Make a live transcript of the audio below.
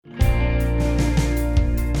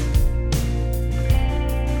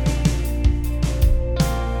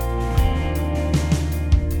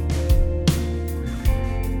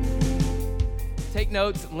take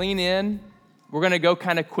notes, lean in. We're going to go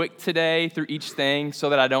kind of quick today through each thing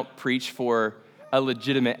so that I don't preach for a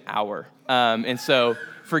legitimate hour. And so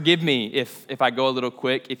forgive me if I go a little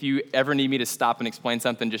quick. If you ever need me to stop and explain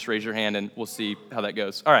something, just raise your hand and we'll see how that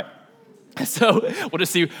goes. All right. So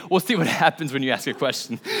we'll see what happens when you ask a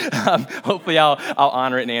question. Hopefully I'll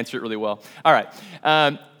honor it and answer it really well. All right.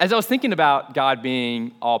 As I was thinking about God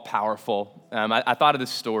being all-powerful, I thought of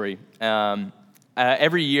this story.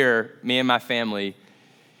 Every year, me and my family,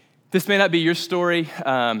 this may not be your story.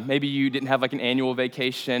 Maybe you didn't have like an annual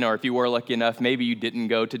vacation, or if you were lucky enough, maybe you didn't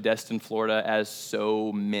go to Destin, Florida, as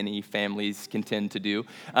so many families can tend to do.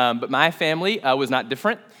 But my family was not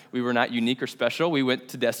different. We were not unique or special. We went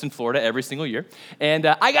to Destin, Florida every single year. And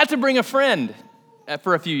I got to bring a friend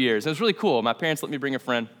for a few years. It was really cool. My parents let me bring a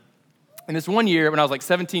friend. And this one year, when I was like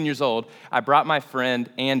 17 years old, I brought my friend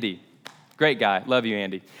Andy. Great guy. Love you,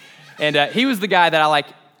 Andy. And he was the guy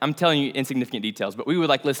that I'm telling you insignificant details, but we would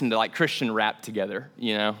like listen to like Christian rap together,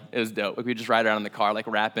 you know? It was dope. Like, we'd just ride around in the car like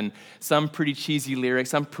rapping some pretty cheesy lyrics,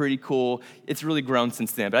 some pretty cool. It's really grown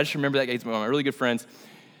since then, but I just remember that guy. He's one of my really good friends.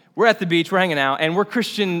 We're at the beach, we're hanging out, and we're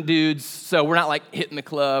Christian dudes, so we're not like hitting the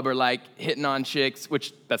club or like hitting on chicks,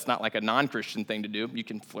 which that's not like a non-Christian thing to do. You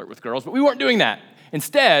can flirt with girls, but we weren't doing that.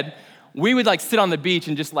 Instead, we would like sit on the beach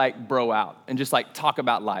and just like bro out and just like talk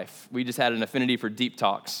about life. We just had an affinity for deep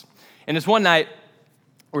talks. And this one night,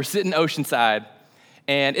 we're sitting oceanside,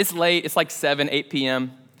 and it's late. It's like 7, 8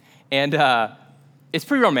 p.m., and it's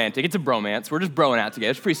pretty romantic. It's a bromance. We're just broing out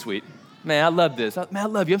together. It's pretty sweet. Man, I love this. Man, I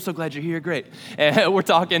love you. I'm so glad you're here. Great. And we're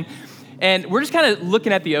talking, and we're just kind of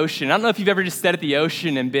looking at the ocean. I don't know if you've ever just sat at the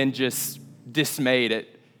ocean and been just dismayed at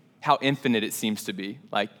how infinite it seems to be.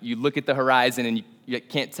 Like, you look at the horizon, and you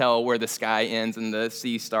can't tell where the sky ends and the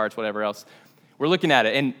sea starts, whatever else. We're looking at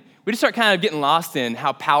it, and we just start kind of getting lost in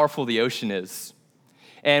how powerful the ocean is.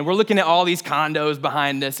 And we're looking at all these condos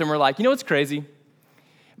behind us, and we're like, you know what's crazy?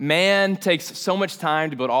 Man takes so much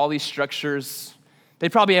time to build all these structures. They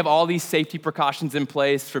probably have all these safety precautions in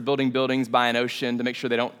place for building buildings by an ocean to make sure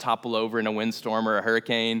they don't topple over in a windstorm or a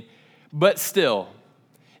hurricane. But still,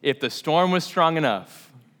 if the storm was strong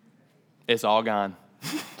enough, it's all gone.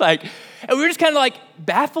 And we were just kind of like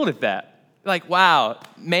baffled at that. Like, wow,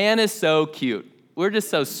 man is so cute. We're just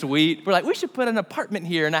so sweet. We're like, we should put an apartment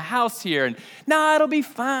here and a house here, and nah, it'll be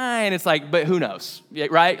fine. It's like, but who knows,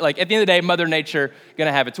 right? Like, at the end of the day, Mother Nature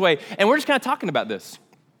gonna have its way. And we're just kind of talking about this.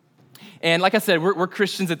 And like I said, we're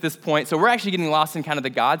Christians at this point, so we're actually getting lost in kind of the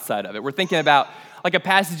God side of it. We're thinking about like a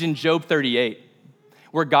passage in Job 38,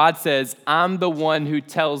 where God says, I'm the one who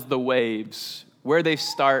tells the waves where they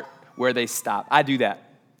start, where they stop. I do that.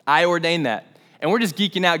 I ordain that. And we're just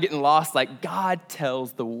geeking out, getting lost, like God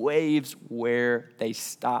tells the waves where they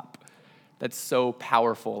stop. That's so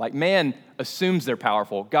powerful. Like, man assumes they're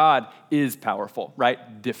powerful. God is powerful,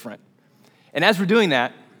 right? Different. And as we're doing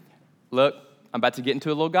that, look, I'm about to get into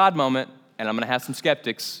a little God moment, and I'm going to have some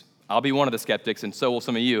skeptics. I'll be one of the skeptics, and so will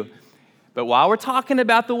some of you. But while we're talking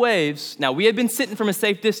about the waves, now we had been sitting from a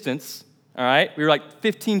safe distance, all right? We were like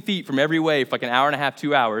 15 feet from every wave for like an hour and a half,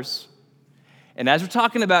 2 hours. And as we're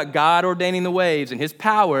talking about God ordaining the waves and his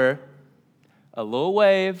power, a little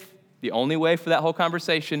wave, the only wave for that whole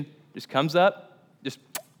conversation, just comes up, just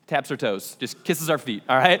taps our toes, just kisses our feet,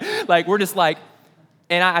 all right? Like, we're just like,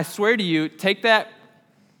 and I swear to you, take that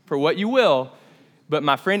for what you will, but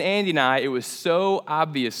my friend Andy and I, it was so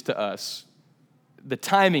obvious to us, the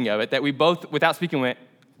timing of it, that we both, without speaking, went,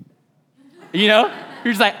 you know?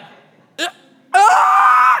 You're just like,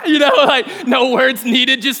 you know, like no words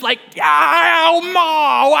needed, just like,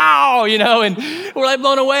 wow, you know, and we're like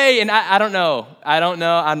blown away. And I don't know.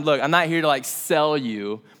 I'm not here to like sell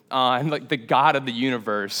you on like the God of the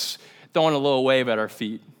universe throwing a little wave at our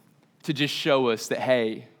feet to just show us that,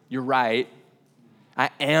 hey, you're right. I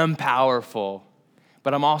am powerful,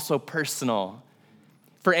 but I'm also personal.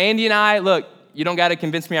 For Andy and I, look, you don't got to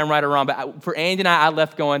convince me I'm right or wrong, but for Andy and I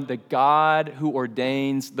left going, the God who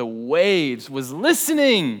ordains the waves was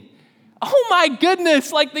listening. Oh my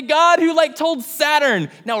goodness, like the God who like told Saturn,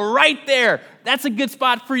 now right there, that's a good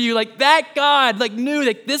spot for you. Like that God like knew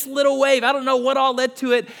that this little wave, I don't know what all led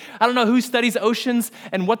to it. I don't know who studies oceans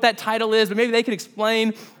and what that title is, but maybe they could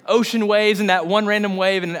explain ocean waves and that one random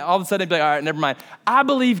wave, and all of a sudden they'd be like, all right, never mind. I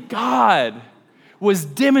believe God was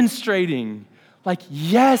demonstrating like,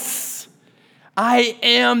 yes, I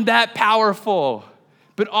am that powerful,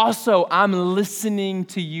 but also I'm listening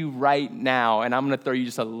to you right now, and I'm going to throw you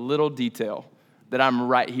just a little detail that I'm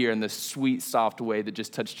right here in this sweet, soft way that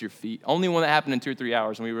just touched your feet. Only one that happened in 2 or 3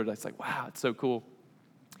 hours, and we were just like, wow, it's so cool.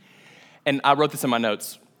 And I wrote this in my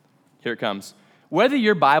notes. Here it comes. Whether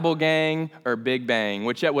you're Bible gang or Big Bang,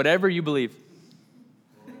 whatever you believe,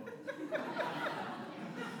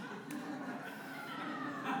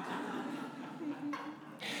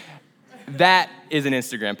 That is an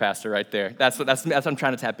Instagram pastor right there. That's what I'm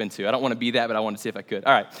trying to tap into. I don't want to be that, but I want to see if I could.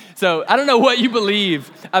 All right. So I don't know what you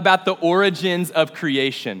believe about the origins of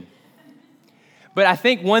creation. But I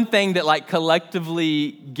think one thing that like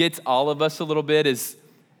collectively gets all of us a little bit is,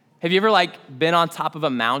 have you ever like been on top of a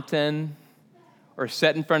mountain or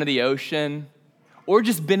sat in front of the ocean or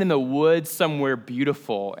just been in the woods somewhere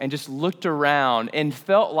beautiful and just looked around and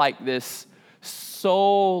felt like this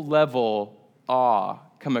soul level awe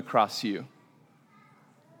come across you?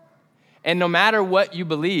 And no matter what you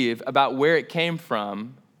believe about where it came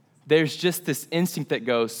from, there's just this instinct that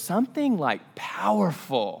goes, something like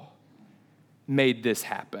powerful made this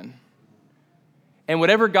happen. And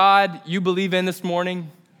whatever God you believe in this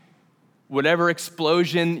morning, whatever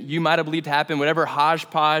explosion you might have believed happened, whatever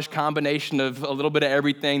hodgepodge combination of a little bit of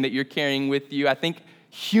everything that you're carrying with you, I think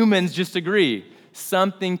humans just agree,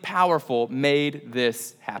 something powerful made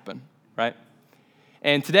this happen, right?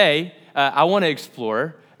 And today, I want to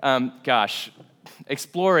explore,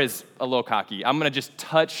 explore is a little cocky. I'm going to just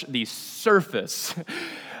touch the surface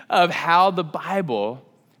of how the Bible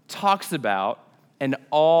talks about an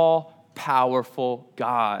all-powerful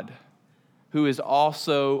God who is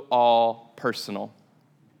also all-personal.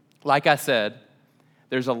 Like I said,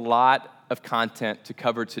 there's a lot of content to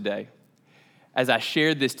cover today. As I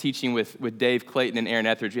shared this teaching with Dave Clayton and Aaron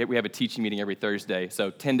Etheridge, we have a teaching meeting every Thursday, so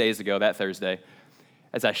 10 days ago, that Thursday,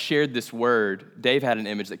 as I shared this word, Dave had an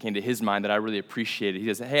image that came to his mind that I really appreciated.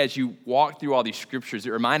 He says, hey, as you walk through all these scriptures, it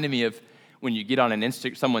reminded me of when you get on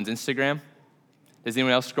someone's Instagram. Does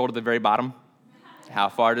anyone else scroll to the very bottom? How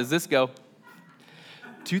far does this go?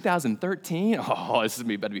 2013? Oh, this is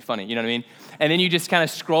about to be funny, you know what I mean? And then you just kind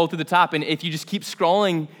of scroll through the top, and if you just keep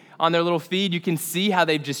scrolling on their little feed, you can see how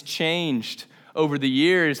they've just changed over the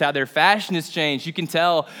years, how their fashion has changed. You can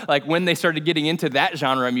tell like when they started getting into that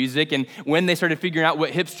genre of music and when they started figuring out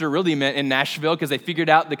what hipster really meant in Nashville, because they figured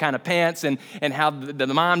out the kind of pants and how the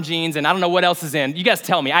mom jeans, and I don't know what else is in. You guys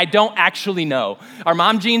tell me. I don't actually know. Are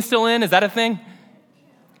mom jeans still in? Is that a thing?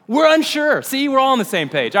 We're unsure. See, we're all on the same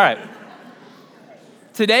page. All right.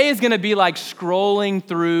 Today is going to be like scrolling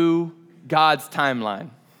through God's timeline,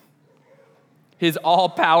 his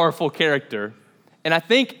all-powerful character. And I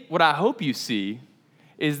think what I hope you see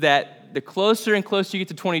is that the closer and closer you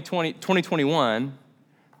get to 2021,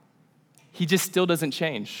 he just still doesn't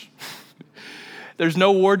change. There's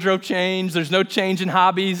no wardrobe change. There's no change in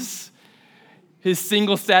hobbies. His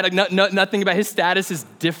single status, nothing about his status is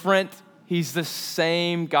different. He's the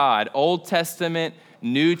same God. Old Testament,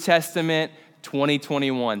 New Testament,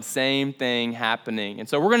 2021, same thing happening. And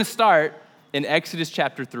so we're going to start in Exodus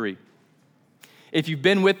chapter 3. If you've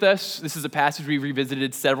been with us, this is a passage we've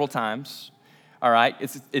revisited several times, all right?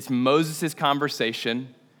 It's Moses'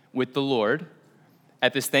 conversation with the Lord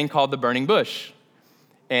at this thing called the burning bush.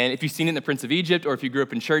 And if you've seen it in The Prince of Egypt, or if you grew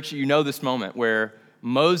up in church, you know this moment where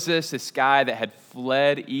Moses, this guy that had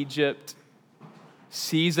fled Egypt,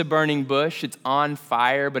 sees a burning bush. It's on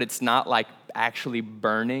fire, but it's not like actually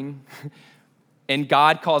burning. And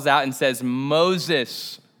God calls out and says,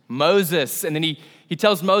 Moses, Moses. And then he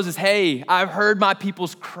tells Moses, hey, I've heard my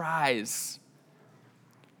people's cries.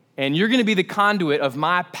 And you're going to be the conduit of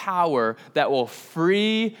my power that will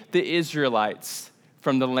free the Israelites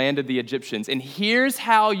from the land of the Egyptians. And here's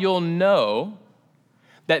how you'll know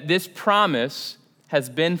that this promise has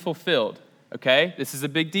been fulfilled, okay? This is a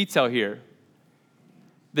big detail here.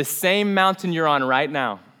 The same mountain you're on right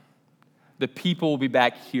now, the people will be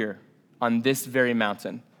back here on this very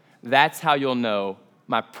mountain. That's how you'll know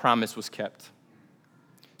my promise was kept.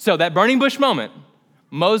 So that burning bush moment,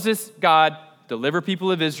 Moses, God, deliver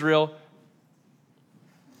people of Israel.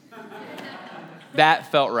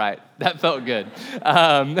 That felt right. That felt good.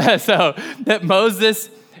 So that Moses,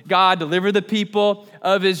 God, deliver the people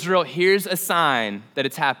of Israel. Here's a sign that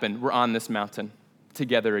it's happened. We're on this mountain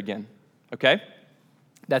together again, okay?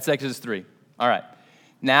 That's Exodus 3. All right.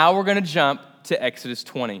 Now we're going to jump to Exodus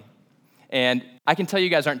 20. And I can tell you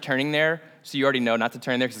guys aren't turning there, so you already know not to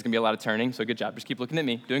turn there because it's going to be a lot of turning, so good job. Just keep looking at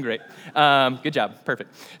me. Doing great. Good job.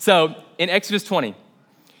 Perfect. So in Exodus 20,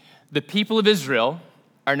 the people of Israel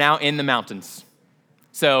are now in the mountains.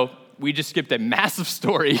 So we just skipped a massive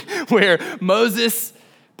story where Moses,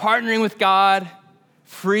 partnering with God,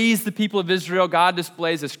 frees the people of Israel. God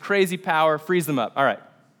displays this crazy power, frees them up. All right.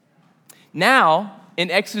 Now, in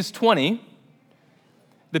Exodus 20,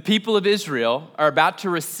 the people of Israel are about to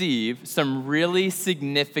receive some really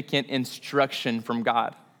significant instruction from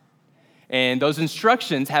God. And those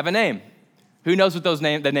instructions have a name. Who knows what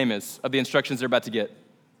the name is of the instructions they're about to get?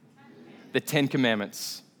 The 10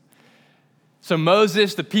 Commandments. So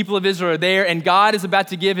Moses, the people of Israel are there, and God is about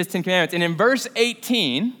to give his 10 Commandments. And in verse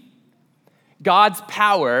 18, God's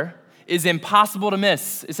power is impossible to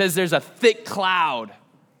miss. It says there's a thick cloud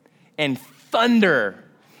and thunder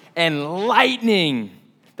and lightning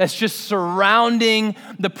that's just surrounding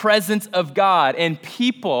the presence of God. And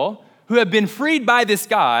people who have been freed by this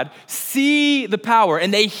God see the power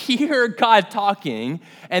and they hear God talking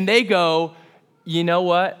and they go, you know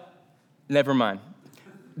what? Never mind.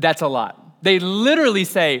 That's a lot. They literally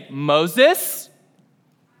say, Moses,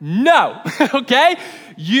 no, okay?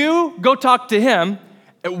 You go talk to him.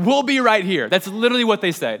 We'll be right here. That's literally what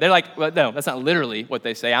they say. They're like, well, no, that's not literally what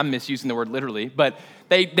they say. I'm misusing the word literally, but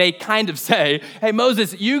they kind of say, hey,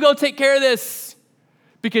 Moses, you go take care of this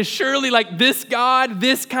because surely like this God,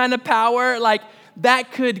 this kind of power, like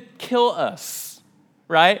that could kill us,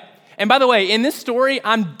 right? And by the way, in this story,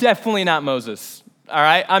 I'm definitely not Moses, all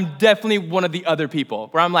right? I'm definitely one of the other people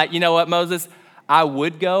where I'm like, you know what, Moses, I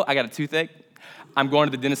would go. I got a toothache. I'm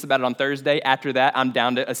going to the dentist about it on Thursday. After that, I'm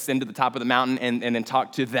down to ascend to the top of the mountain and then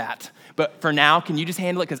talk to that. But for now, can you just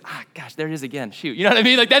handle it? Because, gosh, there it is again. Shoot, you know what I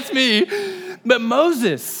mean? Like, that's me. But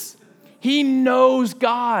Moses, he knows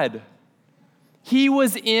God. He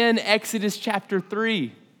was in Exodus chapter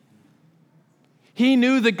 3. He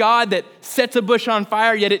knew the God that sets a bush on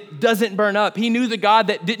fire, yet it doesn't burn up. He knew the God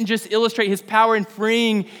that didn't just illustrate his power in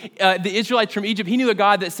freeing the Israelites from Egypt. He knew a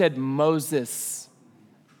God that said, Moses,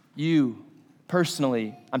 you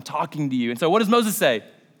personally, I'm talking to you. And so what does Moses say?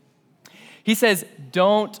 He says,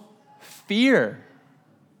 don't fear.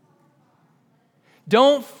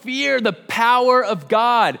 Don't fear the power of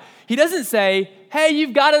God. He doesn't say, hey,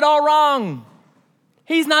 you've got it all wrong.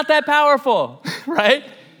 He's not that powerful, right?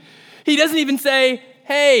 He doesn't even say,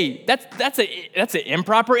 hey, that's an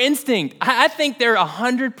improper instinct. I think they're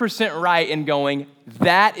 100% right in going,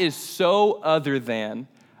 that is so other than,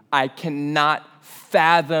 I cannot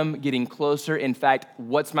fathom getting closer. In fact,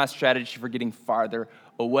 what's my strategy for getting farther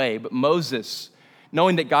away? But Moses,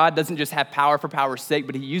 knowing that God doesn't just have power for power's sake,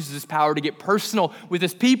 but he uses his power to get personal with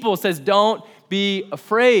his people, says, don't be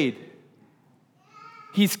afraid.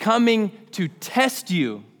 He's coming to test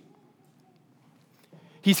you.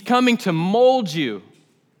 He's coming to mold you,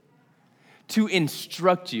 to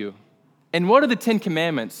instruct you. And what are the 10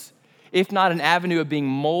 Commandments, if not an avenue of being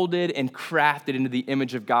molded and crafted into the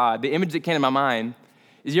image of God? The image that came to my mind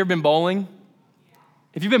is, you ever been bowling?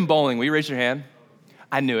 If you've been bowling, will you raise your hand?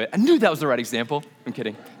 I knew it. I knew that was the right example. I'm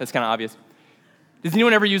kidding. That's kind of obvious. Does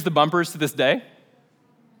anyone ever use the bumpers to this day?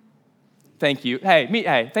 Thank you.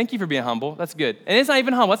 Hey, thank you for being humble. That's good. And it's not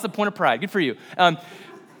even humble. That's the point of pride. Good for you.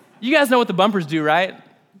 You guys know what the bumpers do, right?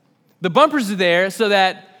 The bumpers are there so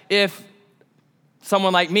that if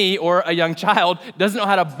someone like me or a young child doesn't know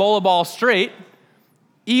how to bowl a ball straight,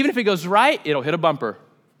 even if it goes right, it'll hit a bumper.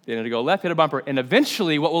 Then it'll go left, hit a bumper. And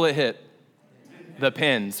eventually, what will it hit? The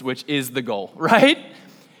pins, which is the goal, right?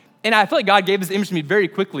 And I feel like God gave this image to me very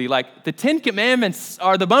quickly. Like, the 10 Commandments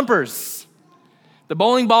are the bumpers. The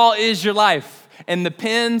bowling ball is your life. And the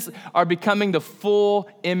pins are becoming the full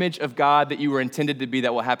image of God that you were intended to be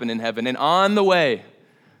that will happen in heaven. And on the way,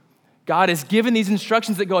 God has given these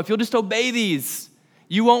instructions that go, if you'll just obey these,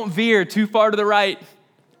 you won't veer too far to the right,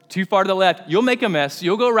 too far to the left. You'll make a mess.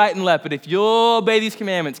 You'll go right and left. But if you'll obey these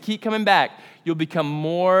commandments, keep coming back, you'll become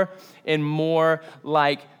more and more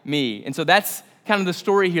like me. And so that's kind of the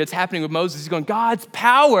story here that's happening with Moses. He's going, God's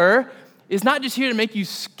power is not just here to make you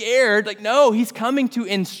scared. Like, no, he's coming to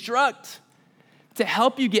instruct, to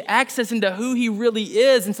help you get access into who he really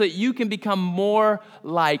is, and so that you can become more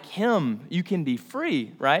like him. You can be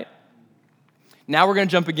free, right? Now we're going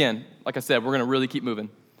to jump again. Like I said, we're going to really keep moving.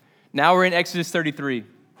 Now we're in Exodus 33.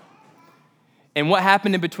 And what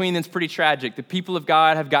happened in between is pretty tragic. The people of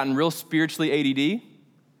God have gotten real spiritually ADD.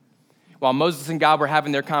 While Moses and God were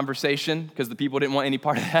having their conversation, because the people didn't want any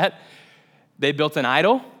part of that, they built an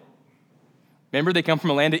idol. Remember, they come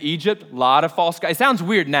from a land of Egypt, a lot of false gods. It sounds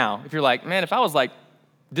weird now. If you're like, man, if I was like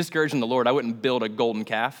discouraging the Lord, I wouldn't build a golden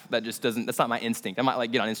calf. That's not my instinct. I might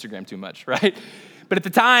like get on Instagram too much, right? But at the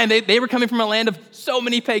time, they were coming from a land of so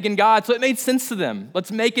many pagan gods, so it made sense to them. Let's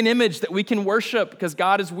make an image that we can worship because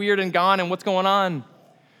God is weird and gone and what's going on?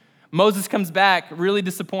 Moses comes back really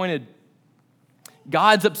disappointed.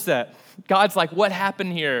 God's upset. God's like, what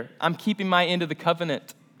happened here? I'm keeping my end of the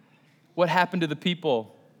covenant. What happened to the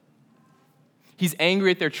people? He's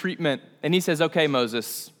angry at their treatment, and he says, okay,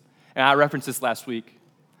 Moses, and I referenced this last week.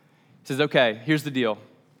 He says, okay, here's the deal.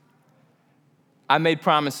 I made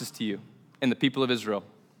promises to you and the people of Israel,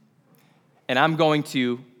 and I'm going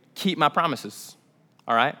to keep my promises,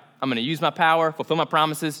 all right? I'm going to use my power, fulfill my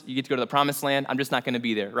promises. You get to go to the promised land. I'm just not going to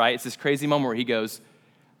be there, right? It's this crazy moment where he goes,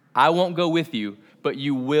 I won't go with you, but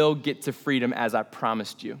you will get to freedom as I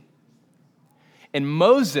promised you. And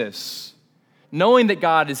Moses, knowing that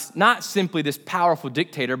God is not simply this powerful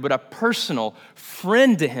dictator, but a personal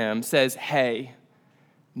friend to him, says, hey,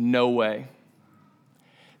 no way.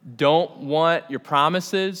 Don't want your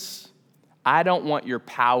promises. I don't want your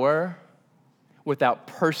power without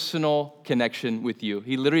personal connection with you.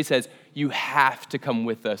 He literally says, you have to come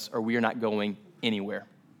with us or we are not going anywhere,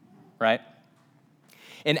 right?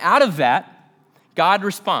 And out of that, God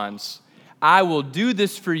responds, I will do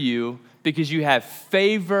this for you because you have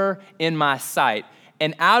favor in my sight.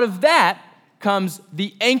 And out of that comes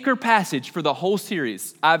the anchor passage for the whole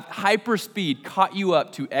series. I've hyperspeed caught you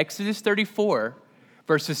up to Exodus 34,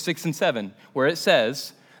 verses 6 and 7, where it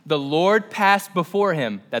says, the Lord passed before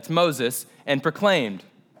him, that's Moses, and proclaimed,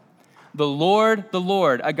 the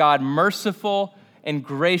Lord, a God merciful and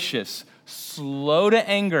gracious, slow to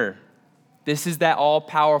anger. This is that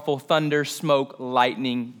all-powerful thunder, smoke,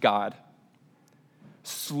 lightning God.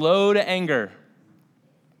 Slow to anger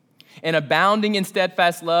and abounding in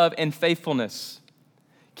steadfast love and faithfulness,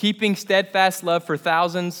 keeping steadfast love for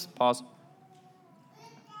thousands,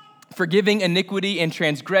 forgiving iniquity and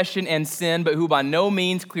transgression and sin, but who by no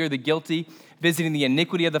means clear the guilty, visiting the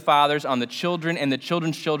iniquity of the fathers on the children and the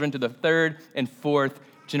children's children to the third and fourth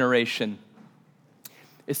generation.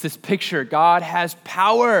 It's this picture. God has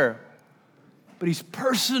power, but he's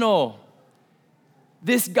personal.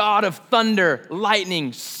 This God of thunder,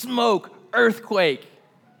 lightning, smoke, earthquake,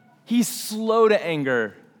 he's slow to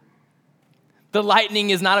anger. The lightning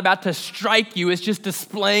is not about to strike you, it's just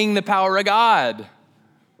displaying the power of God.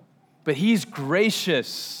 But he's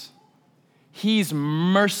gracious. He's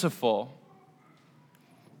merciful.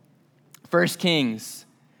 1 Kings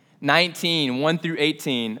 19, 1 through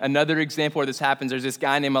 18, another example where this happens. There's this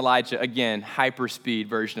guy named Elijah. Again, hyperspeed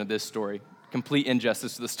version of this story. Complete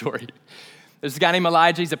injustice to the story. There's a guy named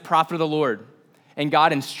Elijah. He's a prophet of the Lord. And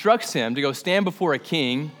God instructs him to go stand before a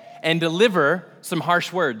king and deliver some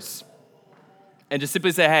harsh words. And just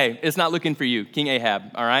simply say, hey, it's not looking for you, King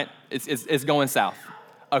Ahab, all right? It's going south,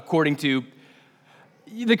 according to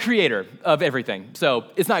the creator of everything. So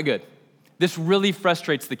it's not good. This really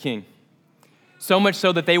frustrates the king. So much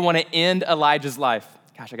so that they want to end Elijah's life.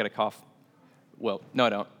 Gosh, I got a cough. Well, no, I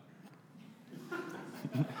don't.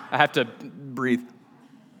 I have to breathe.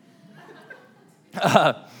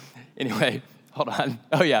 Anyway, hold on.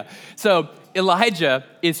 Oh, yeah. So Elijah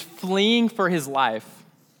is fleeing for his life.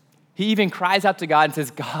 He even cries out to God and says,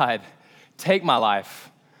 God, take my life.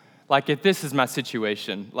 Like, if this is my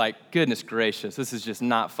situation, like, goodness gracious, this is just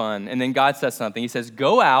not fun. And then God says something. He says,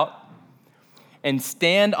 go out and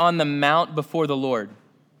stand on the mount before the Lord.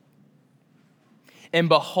 And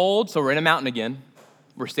behold, so we're in a mountain again.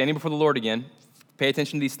 We're standing before the Lord again. Pay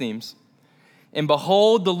attention to these themes. And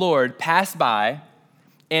behold, the Lord passed by,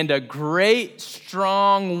 and a great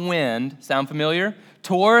strong wind, sound familiar?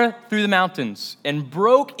 Tore through the mountains and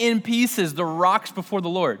broke in pieces the rocks before the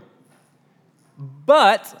Lord.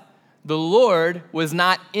 But the Lord was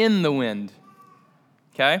not in the wind.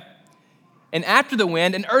 Okay? And after the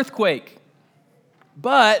wind, an earthquake.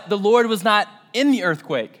 But the Lord was not in the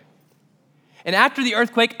earthquake. And after the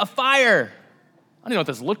earthquake, a fire. I don't know what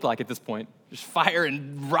this looked like at this point. Just fire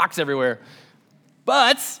and rocks everywhere.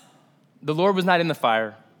 But the Lord was not in the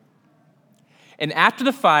fire. And after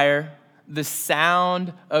the fire, the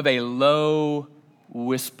sound of a low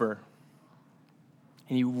whisper.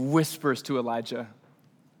 And he whispers to Elijah,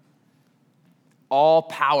 all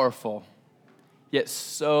powerful, yet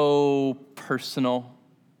so personal.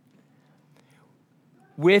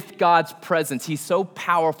 With God's presence, he's so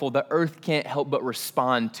powerful the earth can't help but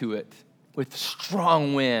respond to it with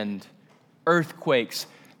strong wind, earthquakes.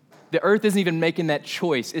 The earth isn't even making that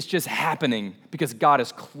choice. It's just happening because God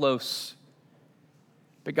is close.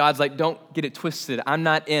 But God's like, don't get it twisted. I'm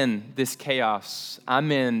not in this chaos.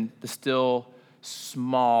 I'm in the still,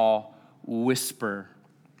 small whisper.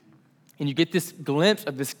 And you get this glimpse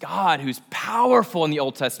of this God who's powerful in the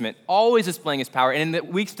Old Testament, always displaying his power. And in the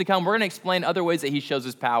weeks to come, we're going to explain other ways that he shows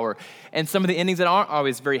his power and some of the endings that aren't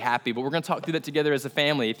always very happy. But we're going to talk through that together as a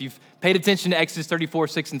family. If you've paid attention to Exodus 34,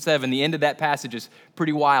 6, and 7, the end of that passage is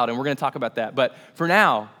pretty wild, and we're going to talk about that. But for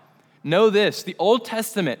now, know this, the Old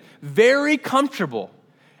Testament, very comfortable,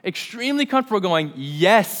 extremely comfortable going,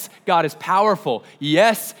 yes, God is powerful.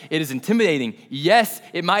 Yes, it is intimidating. Yes,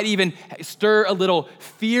 it might even stir a little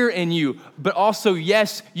fear in you, but also,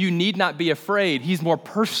 yes, you need not be afraid. He's more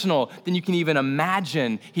personal than you can even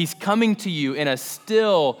imagine. He's coming to you in a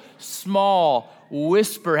still, small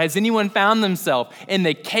whisper. Has anyone found themselves in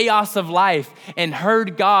the chaos of life and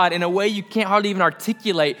heard God in a way you can't hardly even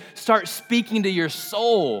articulate start speaking to your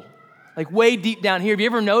soul? Like way deep down here, have you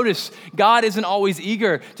ever noticed God isn't always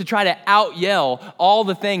eager to try to out-yell all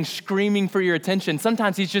the things screaming for your attention?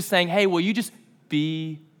 Sometimes he's just saying, hey, will you just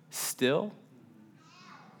be still?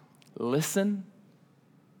 Listen.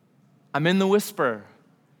 I'm in the whisper.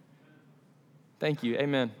 Thank you,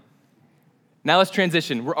 amen. Now let's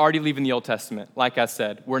transition. We're already leaving the Old Testament. Like I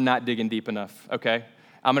said, we're not digging deep enough, okay?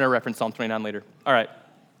 I'm gonna reference Psalm 29 later. All right,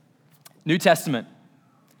 New Testament.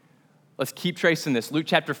 Let's keep tracing this. Luke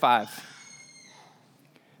chapter 5.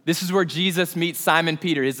 This is where Jesus meets Simon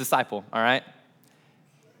Peter, his disciple, all right?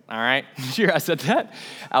 All right, sure I said that.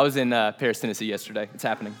 I was in Paris, Tennessee yesterday. It's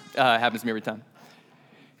happening. It happens to me every time.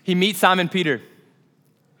 He meets Simon Peter.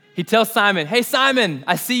 He tells Simon, hey Simon,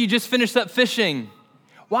 I see you just finished up fishing.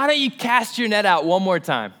 Why don't you cast your net out one more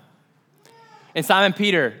time? And Simon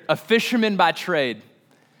Peter, a fisherman by trade,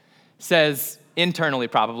 says, internally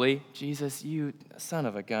probably, Jesus, you son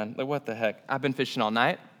of a gun. Like, what the heck? I've been fishing all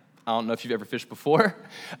night. I don't know if you've ever fished before.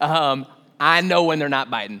 I know when they're not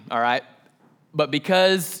biting, all right? But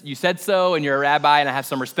because you said so and you're a rabbi and I have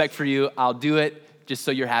some respect for you, I'll do it just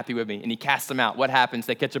so you're happy with me. And he casts them out. What happens?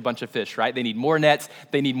 They catch a bunch of fish, right? They need more nets.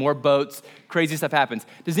 They need more boats. Crazy stuff happens.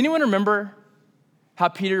 Does anyone remember how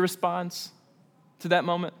Peter responds to that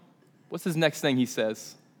moment? What's his next thing he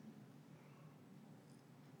says?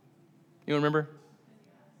 You remember?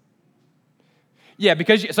 Yeah,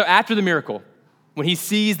 so after the miracle, when he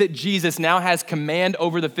sees that Jesus now has command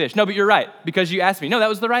over the fish. No, but you're right, because you asked me. No, that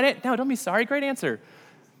was the right answer. No, don't be sorry. Great answer.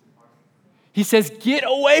 He says, get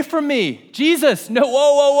away from me. Jesus, no,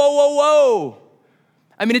 whoa.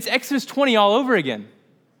 I mean, it's Exodus 20 all over again.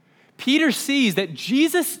 Peter sees that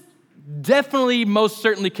Jesus definitely, most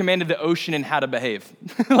certainly commanded the ocean and how to behave.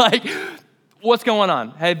 Like, what's going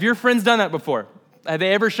on? Have your friends done that before? Have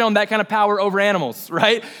they ever shown that kind of power over animals,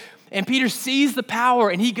 right? And Peter sees the power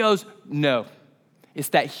and he goes, no, it's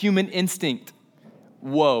that human instinct.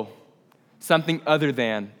 Whoa, something other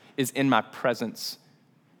than is in my presence,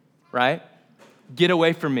 right? Get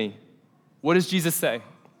away from me. What does Jesus say?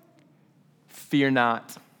 Fear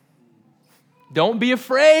not. Don't be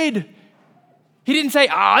afraid. He didn't say,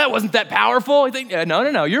 that wasn't that powerful. He think,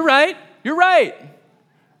 no, you're right.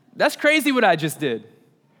 That's crazy what I just did.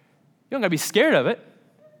 You don't gotta be scared of it.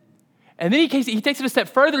 And then he takes it a step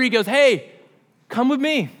further. He goes, hey, come with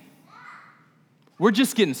me. We're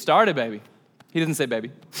just getting started, baby. He doesn't say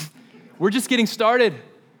baby. We're just getting started.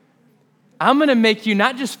 I'm gonna make you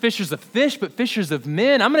not just fishers of fish, but fishers of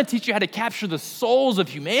men. I'm gonna teach you how to capture the souls of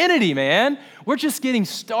humanity, man. We're just getting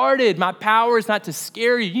started. My power is not to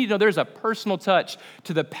scare you. You need to know there's a personal touch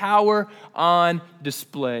to the power on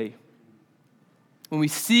display. When we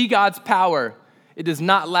see God's power, it does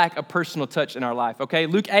not lack a personal touch in our life, okay?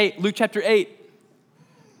 Luke chapter 8.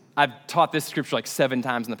 I've taught this scripture like 7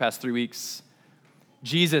 times in the past 3 weeks.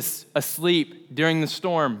 Jesus asleep during the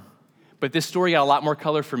storm, but this story got a lot more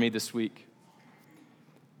color for me this week.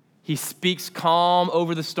 He speaks calm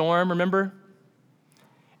over the storm, remember?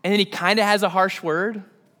 And then he kind of has a harsh word. Do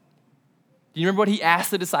you remember what he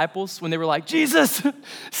asked the disciples when they were like, Jesus,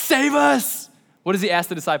 save us? What does he ask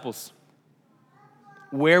the disciples?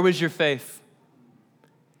 Where was your faith?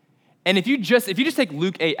 And if you just take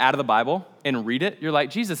Luke 8 out of the Bible and read it, you're like,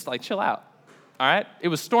 Jesus, like, chill out, all right? It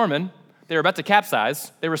was storming. They were about to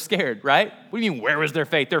capsize. They were scared, right? What do you mean, where was their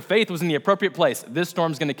faith? Their faith was in the appropriate place. This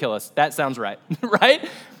storm's gonna kill us. That sounds right, right?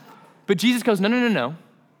 But Jesus goes,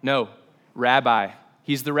 no, rabbi.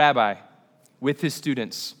 He's the rabbi with his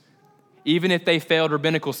students. Even if they failed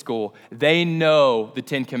rabbinical school, they know the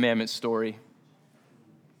 10 Commandments story.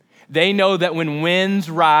 They know that when winds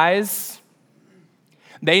rise,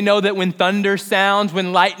 they know that when thunder sounds,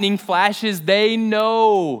 when lightning flashes, they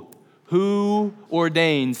know who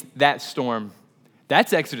ordains that storm.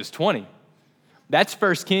 That's Exodus 20. That's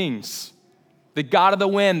 1 Kings. The God of the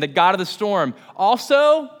wind, the God of the storm.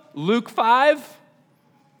 Also, Luke 5,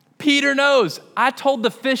 Peter knows. I told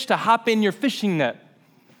the fish to hop in your fishing net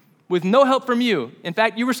with no help from you. In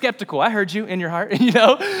fact, you were skeptical. I heard you in your heart,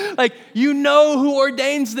 you know who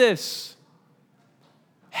ordains this.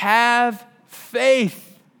 Have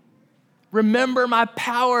faith. Remember my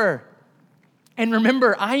power. And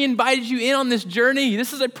remember, I invited you in on this journey.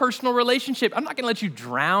 This is a personal relationship. I'm not gonna let you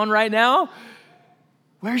drown right now.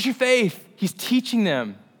 Where's your faith? He's teaching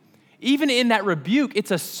them. Even in that rebuke, it's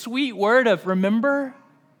a sweet word of, remember,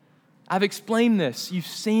 I've explained this. You've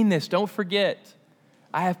seen this. Don't forget.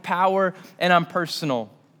 I have power and I'm personal.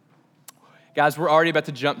 Guys, we're already about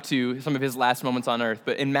to jump to some of his last moments on earth,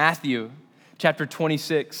 but in Matthew chapter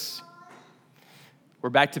 26, we're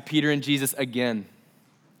back to Peter and Jesus again.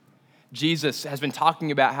 Jesus has been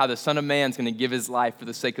talking about how the Son of Man is going to give his life for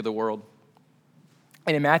the sake of the world.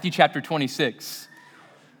 And in Matthew chapter 26,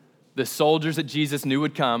 the soldiers that Jesus knew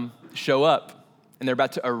would come show up, and they're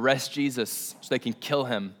about to arrest Jesus so they can kill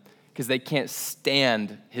him because they can't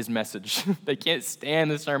stand his message. They can't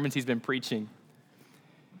stand the sermons he's been preaching.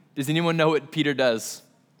 Does anyone know what Peter does?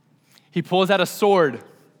 He pulls out a sword,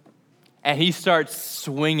 and he starts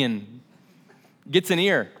swinging. Gets an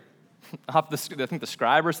ear off I think the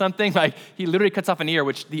scribe or something. Like, he literally cuts off an ear,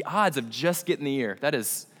 which the odds of just getting the ear, that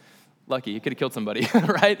is lucky. He could have killed somebody,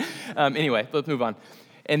 right? Anyway, let's move on.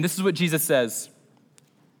 And this is what Jesus says.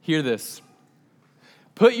 Hear this.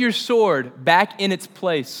 Put your sword back in its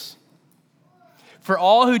place. For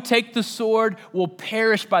all who take the sword will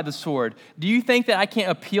perish by the sword. Do you think that I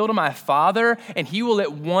can't appeal to my Father and he will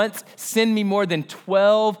at once send me more than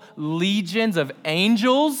 12 legions of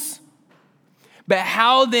angels? But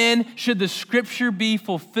how then should the scripture be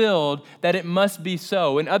fulfilled that it must be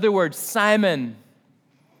so? In other words, Simon,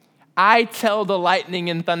 I tell the lightning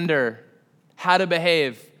and thunder how to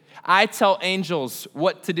behave. I tell angels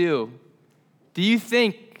what to do. Do you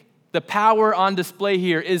think the power on display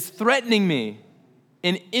here is threatening me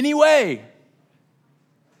in any way?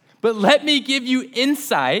 But let me give you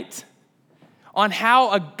insight on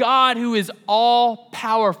how a God who is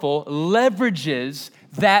all-powerful leverages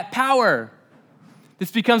that power.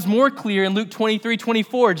 This becomes more clear in Luke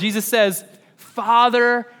 23:24. Jesus says,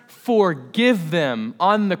 Father, forgive them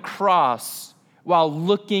on the cross while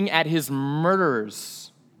looking at his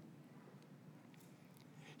murderers.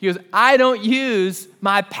 He goes, I don't use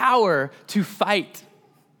my power to fight.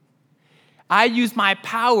 I use my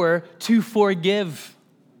power to forgive.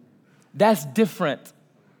 That's different.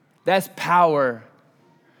 That's power.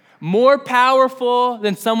 More powerful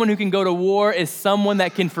than someone who can go to war is someone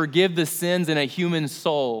that can forgive the sins in a human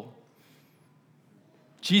soul.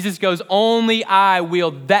 Jesus goes, only I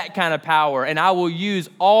wield that kind of power, and I will use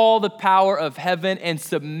all the power of heaven and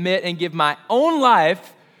submit and give my own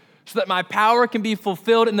life so that my power can be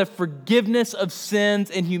fulfilled in the forgiveness of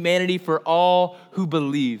sins and humanity for all who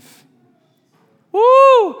believe.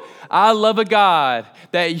 Woo! I love a God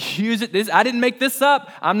that uses this. I didn't make this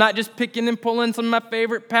up. I'm not just picking and pulling some of my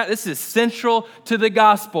favorite. This is central to the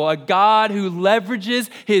gospel. A God who leverages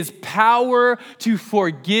his power to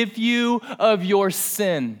forgive you of your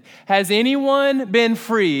sin. Has anyone been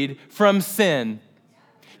freed from sin?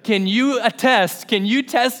 Can you attest, can you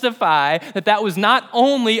testify that that was not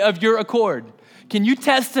only of your accord? Can you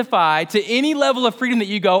testify to any level of freedom that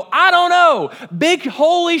you go, I don't know, big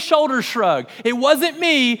holy shoulder shrug. It wasn't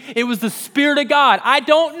me, it was the Spirit of God. I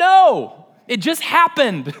don't know. It just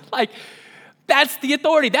happened. Like, that's the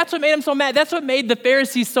authority. That's what made him so mad. That's what made the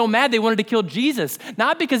Pharisees so mad they wanted to kill Jesus.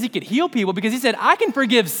 Not because he could heal people, because he said, I can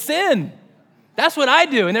forgive sin. That's what I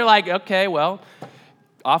do. And they're like, okay, well,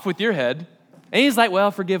 off with your head. And he's like,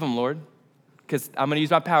 well, forgive them, Lord, because I'm going to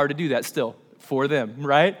use my power to do that still for them,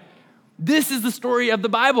 right? This is the story of the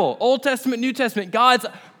Bible, Old Testament, New Testament, God's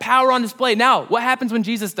power on display. Now, what happens when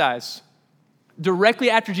Jesus dies?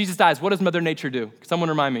 Directly after Jesus dies, what does Mother Nature do? Someone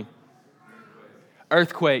remind me.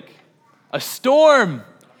 Earthquake. A storm.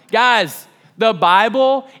 Guys, the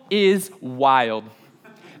Bible is wild.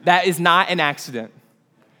 That is not an accident.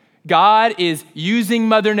 God is using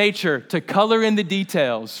Mother Nature to color in the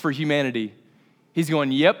details for humanity. He's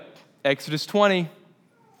going, yep, Exodus 20.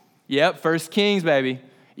 Yep, 1 Kings, baby.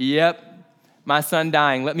 Yep, my son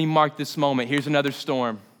dying. Let me mark this moment. Here's another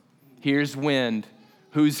storm. Here's wind.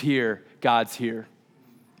 Who's here? God's here,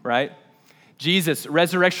 right? Jesus,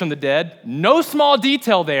 resurrection from the dead. No small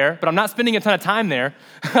detail there, but I'm not spending a ton of time there.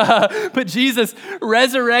 But Jesus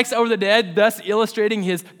resurrects over the dead, thus illustrating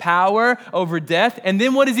his power over death. And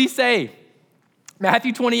then what does he say?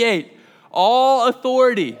 Matthew 28, all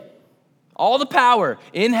authority, all the power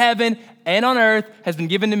in heaven and on earth has been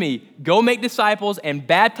given to me. Go make disciples and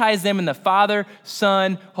baptize them in the Father,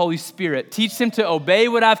 Son, Holy Spirit. Teach them to obey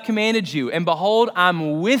what I've commanded you. And behold,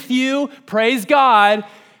 I'm with you. Praise God.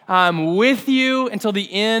 I'm with you until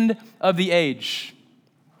the end of the age.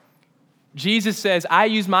 Jesus says, I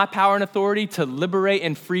use my power and authority to liberate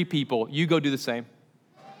and free people. You go do the same.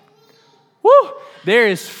 Woo! There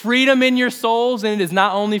is freedom in your souls, and it is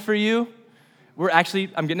not only for you.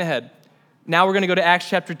 I'm getting ahead. Now we're going to go to Acts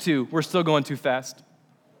chapter 2. We're still going too fast.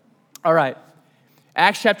 All right.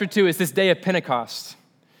 Acts chapter 2 is this day of Pentecost.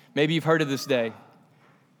 Maybe you've heard of this day.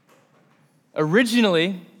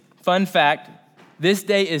 Originally, fun fact, this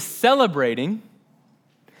day is celebrating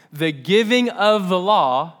the giving of the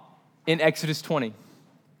law in Exodus 20.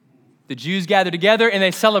 The Jews gather together and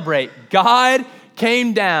they celebrate. God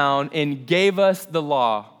came down and gave us the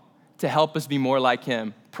law to help us be more like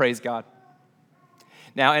him. Praise God.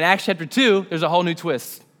 Now, in Acts chapter 2, there's a whole new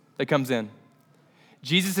twist that comes in.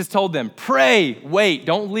 Jesus has told them, pray, wait,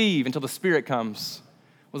 don't leave until the Spirit comes.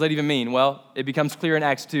 What does that even mean? Well, it becomes clear in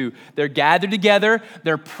Acts 2. They're gathered together,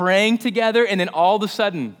 they're praying together, and then all of a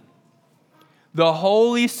sudden, the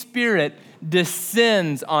Holy Spirit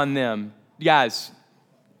descends on them. Guys,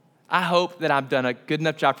 I hope that I've done a good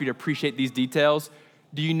enough job for you to appreciate these details.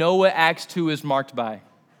 Do you know what Acts 2 is marked by?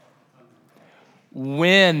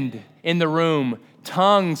 Wind in the room,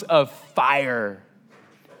 tongues of fire.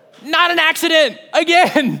 Not an accident.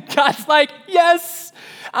 Again, God's like, yes,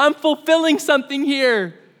 I'm fulfilling something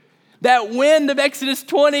here. That wind of Exodus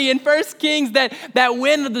 20 and 1 Kings, that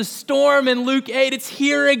wind of the storm in Luke 8, it's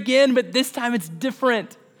here again, but this time it's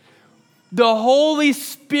different. The Holy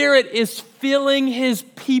Spirit is filling his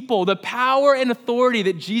people. The power and authority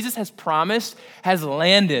that Jesus has promised has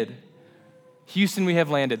landed. Houston, we have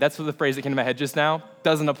landed. That's what the phrase that came to my head just now.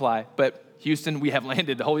 Doesn't apply, but Houston, we have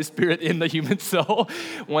landed. The Holy Spirit in the human soul.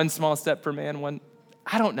 One small step for man,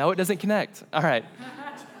 I don't know, it doesn't connect. All right.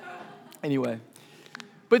 Anyway.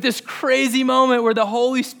 But this crazy moment where the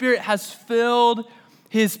Holy Spirit has filled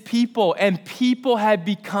his people and people have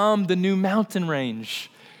become the new mountain range.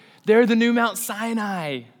 They're the new Mount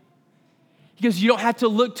Sinai. Because you don't have to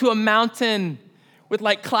look to a mountain with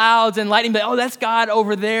like clouds and lightning, but oh, that's God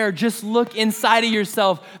over there. Just look inside of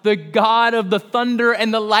yourself. The God of the thunder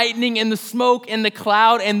and the lightning and the smoke and the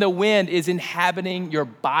cloud and the wind is inhabiting your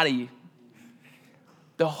body.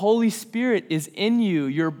 The Holy Spirit is in you.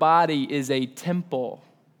 Your body is a temple.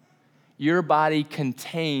 Your body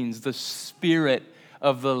contains the Spirit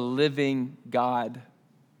of the living God.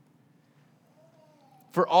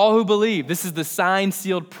 For all who believe, this is the signed,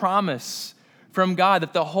 sealed promise from God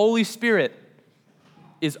that the Holy Spirit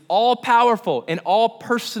is all powerful and all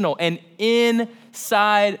personal and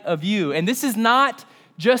inside of you. And this is not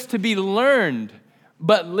just to be learned,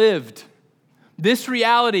 but lived. This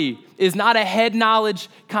reality is not a head knowledge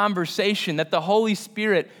conversation, that the Holy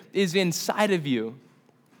Spirit is inside of you.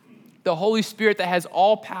 The Holy Spirit that has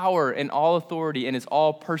all power and all authority and is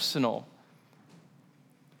all personal.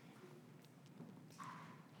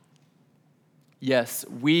 Yes,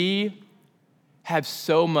 we have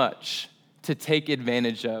so much to take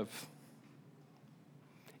advantage of.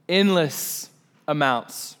 Endless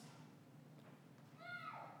amounts.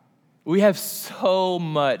 We have so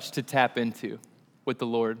much to tap into with the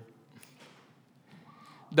Lord.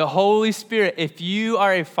 The Holy Spirit, if you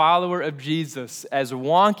are a follower of Jesus, as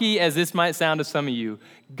wonky as this might sound to some of you,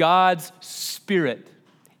 God's Spirit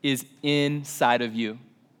is inside of you.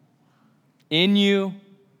 In you,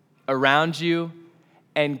 around you,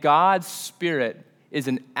 and God's Spirit is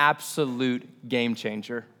an absolute game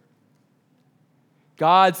changer.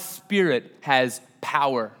 God's Spirit has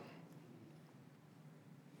power.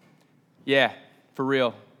 Yeah, for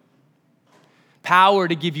real. Power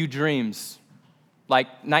to give you dreams.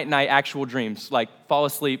 Like night, actual dreams. Like fall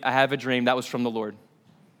asleep, I have a dream, that was from the Lord.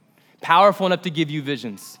 Powerful enough to give you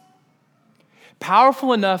visions.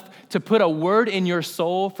 Powerful enough to put a word in your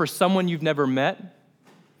soul for someone you've never met.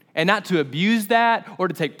 And not to abuse that or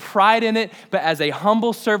to take pride in it, but as a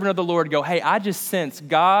humble servant of the Lord, go, hey, I just sense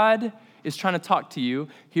God is trying to talk to you.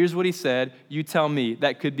 Here's what he said. You tell me.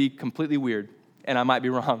 That could be completely weird, and I might be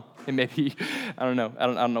wrong. And maybe, I don't know. I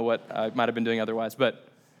don't know what I might have been doing otherwise, but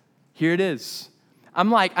here it is.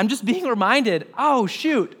 I'm just being reminded, oh,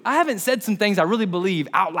 shoot, I haven't said some things I really believe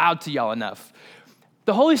out loud to y'all enough.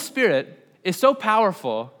 The Holy Spirit is so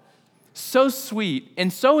powerful, so sweet,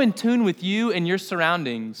 and so in tune with you and your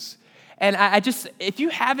surroundings. And I just, if you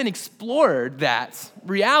haven't explored that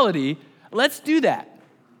reality, let's do that.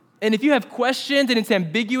 And if you have questions and it's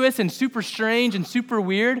ambiguous and super strange and super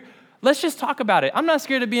weird, let's just talk about it. I'm not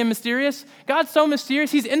scared of being mysterious. God's so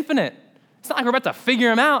mysterious, he's infinite. It's not like we're about to figure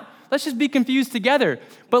him out. Let's just be confused together.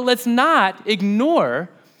 But let's not ignore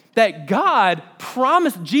that God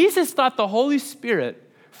promised, Jesus thought the Holy Spirit,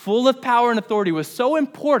 full of power and authority, was so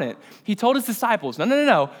important. He told his disciples,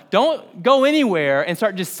 no, don't go anywhere and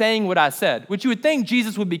start just saying what I said, which you would think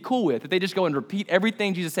Jesus would be cool with, if they just go and repeat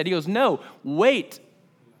everything Jesus said. He goes, no, wait.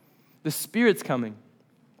 The Spirit's coming.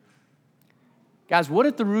 Guys, what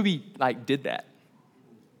if the Ruby did that?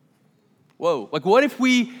 Whoa, what if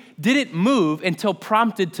we didn't move until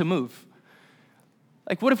prompted to move?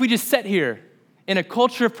 What if we just sat here in a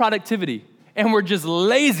culture of productivity and we're just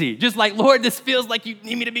lazy, just like, Lord, this feels like you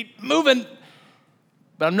need me to be moving,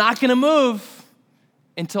 but I'm not gonna move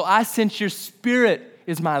until I sense your Spirit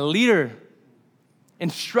is my leader,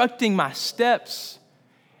 instructing my steps.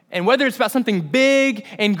 And whether it's about something big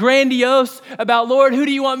and grandiose, about, Lord, who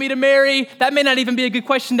do you want me to marry? That may not even be a good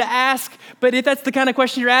question to ask, but if that's the kind of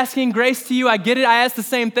question you're asking, grace to you, I get it, I ask the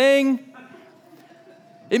same thing.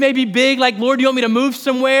 It may be big, like, Lord, do you want me to move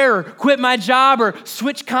somewhere or quit my job or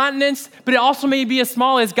switch continents? But it also may be as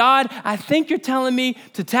small as, God, I think you're telling me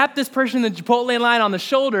to tap this person in the Chipotle line on the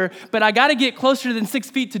shoulder, but I got to get closer than 6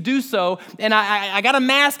 feet to do so. And I got a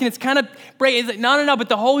mask and it's kind of bright. It's like, no, but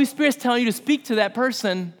the Holy Spirit's telling you to speak to that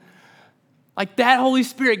person. Like that Holy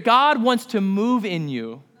Spirit, God wants to move in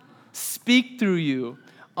you, speak through you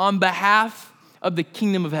on behalf of the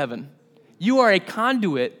kingdom of heaven. You are a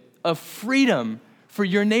conduit of freedom for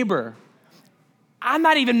your neighbor. I'm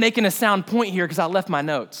not even making a sound point here because I left my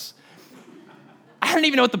notes. I don't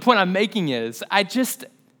even know what the point I'm making is.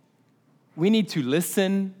 We need to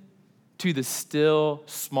listen to the still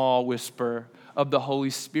small whisper of the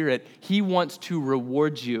Holy Spirit. He wants to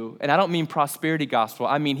reward you. And I don't mean prosperity gospel.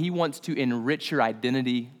 I mean, he wants to enrich your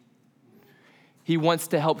identity. He wants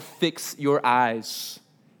to help fix your eyes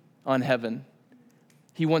on heaven.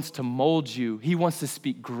 He wants to mold you. He wants to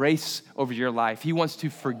speak grace over your life. He wants to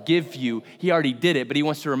forgive you. He already did it, but he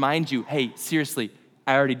wants to remind you, hey, seriously,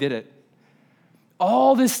 I already did it.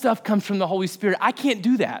 All this stuff comes from the Holy Spirit. I can't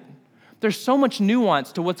do that. There's so much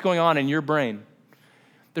nuance to what's going on in your brain.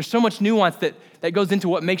 There's so much nuance that goes into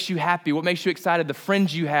what makes you happy, what makes you excited, the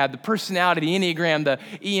friends you have, the personality, the Enneagram, the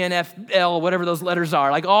ENFL, whatever those letters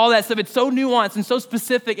are, like all that stuff. It's so nuanced and so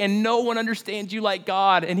specific, and no one understands you like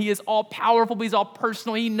God. And he is all powerful, but he's all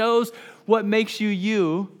personal. He knows what makes you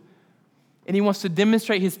you, and he wants to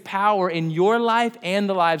demonstrate his power in your life and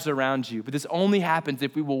the lives around you. But this only happens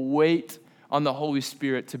if we will wait on the Holy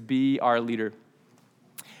Spirit to be our leader.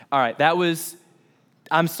 All right,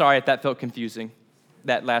 I'm sorry if that felt confusing,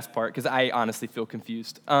 that last part, because I honestly feel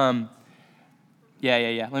confused. Yeah.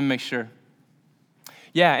 Let me make sure.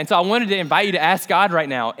 Yeah, and so I wanted to invite you to ask God right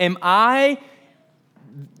now, I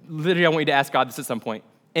want you to ask God this at some point.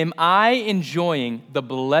 Am I enjoying the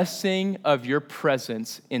blessing of your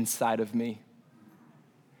presence inside of me?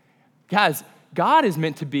 Guys, God is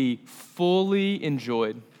meant to be fully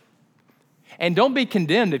enjoyed. And don't be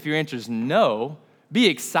condemned if your answer is no. Be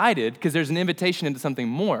excited because there's an invitation into something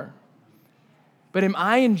more. But am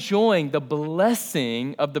I enjoying the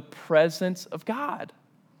blessing of the presence of God?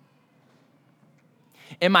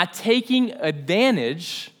 Am I taking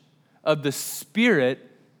advantage of the Spirit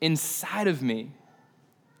inside of me?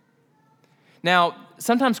 Now,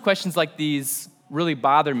 sometimes questions like these really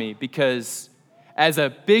bother me because as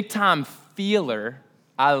a big-time feeler,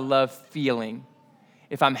 I love feeling.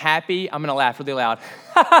 If I'm happy, I'm going to laugh really loud.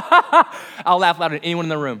 I'll laugh louder than anyone in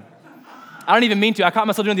the room. I don't even mean to. I caught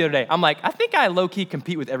myself doing it the other day. I'm like, I think I low-key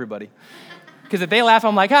compete with everybody. Because if they laugh,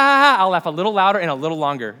 I'm like, ha, ha, ha. I'll laugh a little louder and a little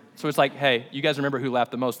longer. So it's like, hey, you guys remember who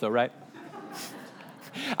laughed the most though, right?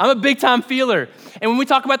 I'm a big-time feeler. And when we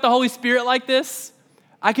talk about the Holy Spirit like this,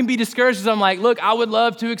 I can be discouraged because I'm like, look, I would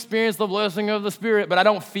love to experience the blessing of the Spirit, but I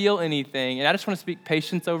don't feel anything. And I just want to speak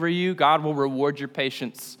patience over you. God will reward your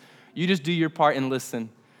patience. You just do your part and listen.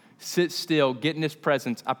 Sit still, get in his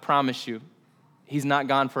presence. I promise you. He's not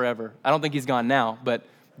gone forever. I don't think he's gone now, but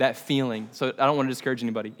that feeling. So I don't want to discourage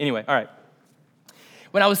anybody. Anyway, all right.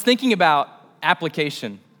 When I was thinking about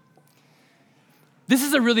application, this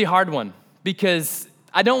is a really hard one because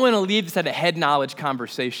I don't want to leave this at a head knowledge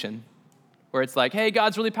conversation where it's like, hey,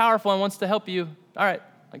 God's really powerful and wants to help you. All right,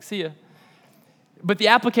 like, see ya. But the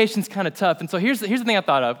application's kind of tough. And so here's the thing I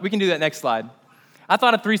thought of. We can do that next slide. I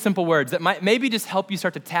thought of 3 simple words that might maybe just help you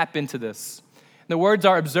start to tap into this. The words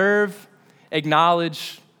are observe,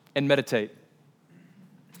 acknowledge, and meditate.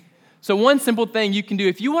 So one simple thing you can do,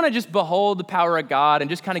 if you want to just behold the power of God and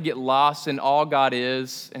just kind of get lost in all God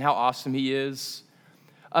is and how awesome he is,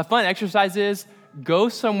 a fun exercise is go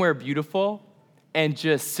somewhere beautiful and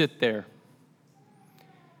just sit there.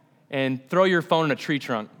 And throw your phone in a tree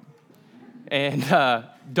trunk. And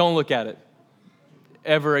don't look at it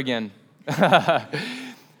ever again. But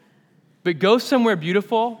go somewhere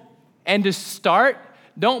beautiful and to start,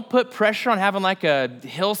 don't put pressure on having like a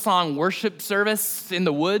Hillsong worship service in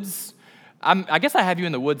the woods. I guess I have you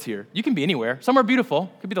in the woods here. You can be anywhere. Somewhere beautiful.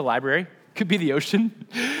 Could be the library. Could be the ocean.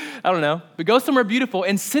 I don't know. But go somewhere beautiful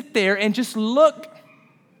and sit there and just look.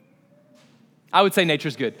 I would say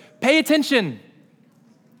nature's good. Pay attention.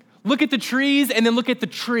 Look at the trees and then look at the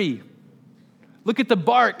tree. Look at the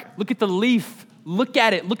bark. Look at the leaf. Look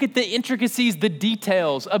at it. Look at the intricacies, the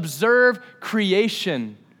details. Observe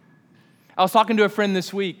creation. I was talking to a friend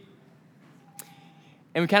this week,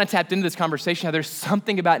 and we kind of tapped into this conversation how there's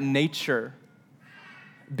something about nature,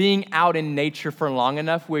 being out in nature for long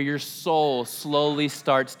enough where your soul slowly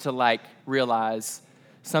starts to like realize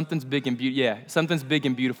something's big and something's big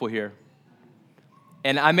and beautiful here.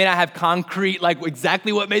 And I may not have concrete, like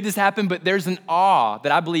exactly what made this happen, but there's an awe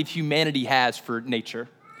that I believe humanity has for nature.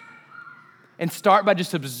 and start by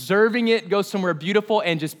just observing it, go somewhere beautiful,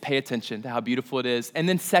 and just pay attention to how beautiful it is. And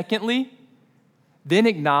then secondly, then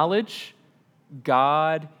acknowledge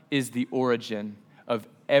God is the origin of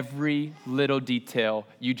every little detail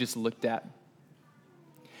you just looked at.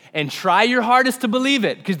 And try your hardest to believe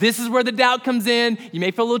it, because this is where the doubt comes in. You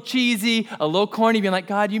may feel a little cheesy, a little corny, being like,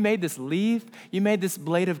 God, you made this leaf, you made this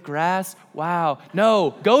blade of grass. Wow.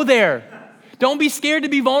 No, go there. Don't be scared to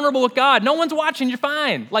be vulnerable with God. No one's watching, you're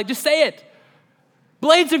fine. Like, just say it.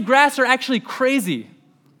 Blades of grass are actually crazy.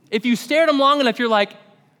 If you stare at them long enough, you're like,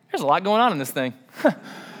 there's a lot going on in this thing. And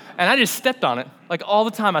I just stepped on it. Like all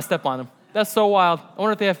the time I step on them. That's so wild. I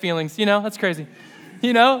wonder if they have feelings. That's crazy.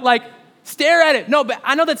 Like stare at it. No, but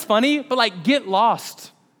I know that's funny, but like get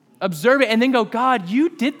lost. Observe it and then go, God, you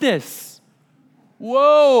did this.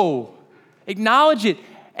 Whoa. Acknowledge it.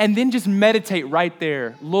 And then just meditate right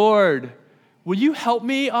there. Lord, will you help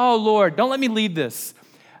me? Oh, Lord, don't let me leave this.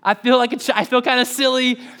 I feel kind of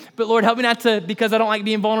silly, but Lord, help me not to, because I don't like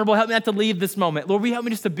being vulnerable, help me not to leave this moment. Lord, will you help me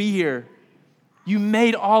just to be here? You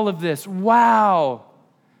made all of this. Wow.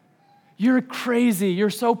 You're crazy. You're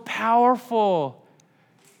so powerful.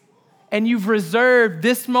 And you've reserved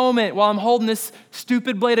this moment while I'm holding this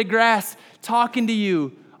stupid blade of grass, talking to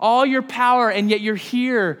you, all your power, and yet you're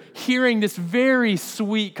here hearing this very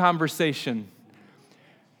sweet conversation.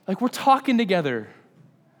 Like we're talking together.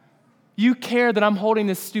 You care that I'm holding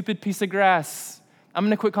this stupid piece of grass. I'm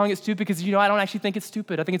going to quit calling it stupid because, I don't actually think it's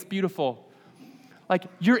stupid. I think it's beautiful. Like,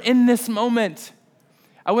 you're in this moment.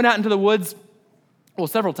 I went out into the woods,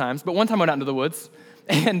 several times, but one time I went out into the woods,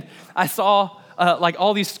 and I saw,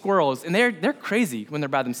 all these squirrels, and they're crazy when they're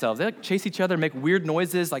by themselves. They, chase each other, make weird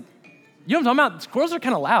noises, like, you know what I'm talking about? Squirrels are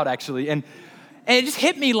kind of loud, actually, and it just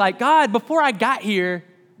hit me like, God, before I got here,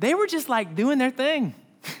 they were just, doing their thing.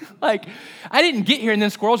 Like, I didn't get here, and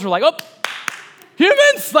then squirrels were like, oh,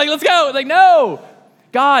 humans, let's go. No.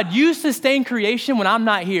 God, you sustain creation when I'm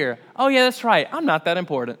not here. Oh, yeah, that's right. I'm not that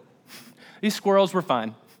important. These squirrels were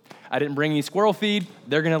fine. I didn't bring any squirrel feed.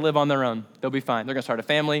 They're going to live on their own. They'll be fine. They're going to start a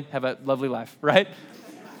family, have a lovely life, right?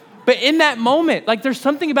 But in that moment, there's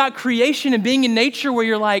something about creation and being in nature where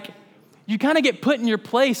you're you kind of get put in your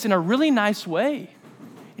place in a really nice way.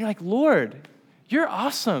 You're like, Lord, you're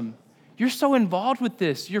awesome. You're so involved with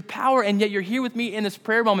this, your power, and yet you're here with me in this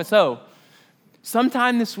prayer moment. So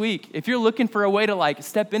sometime this week, if you're looking for a way to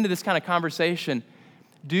step into this kind of conversation,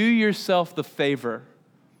 do yourself the favor.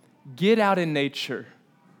 Get out in nature.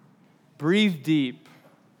 Breathe deep.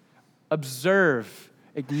 Observe,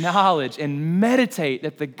 acknowledge, and meditate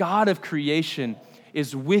that the God of creation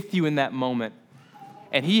is with you in that moment.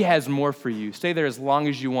 And he has more for you. Stay there as long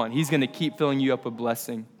as you want. He's going to keep filling you up with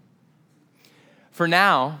blessing. For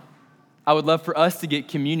now, I would love for us to get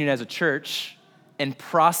communion as a church and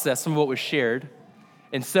process some of what was shared.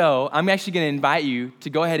 And so I'm actually going to invite you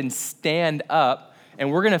to go ahead and stand up,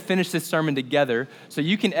 and we're going to finish this sermon together. So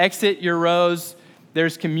you can exit your rows.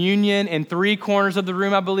 There's communion in 3 corners of the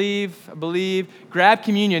room, I believe. Grab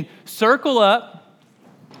communion. Circle up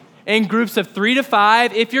in groups of 3 to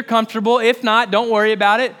 5 if you're comfortable. If not, don't worry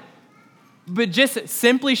about it. But just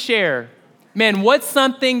simply share. Man, what's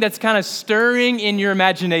something that's kind of stirring in your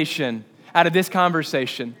imagination out of this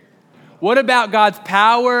conversation? What about God's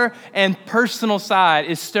power and personal side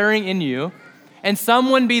is stirring in you? And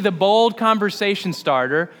someone be the bold conversation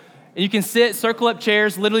starter. And you can sit, circle up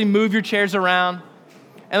chairs, literally move your chairs around.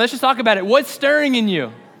 And let's just talk about it. What's stirring in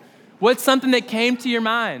you? What's something that came to your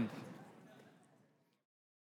mind?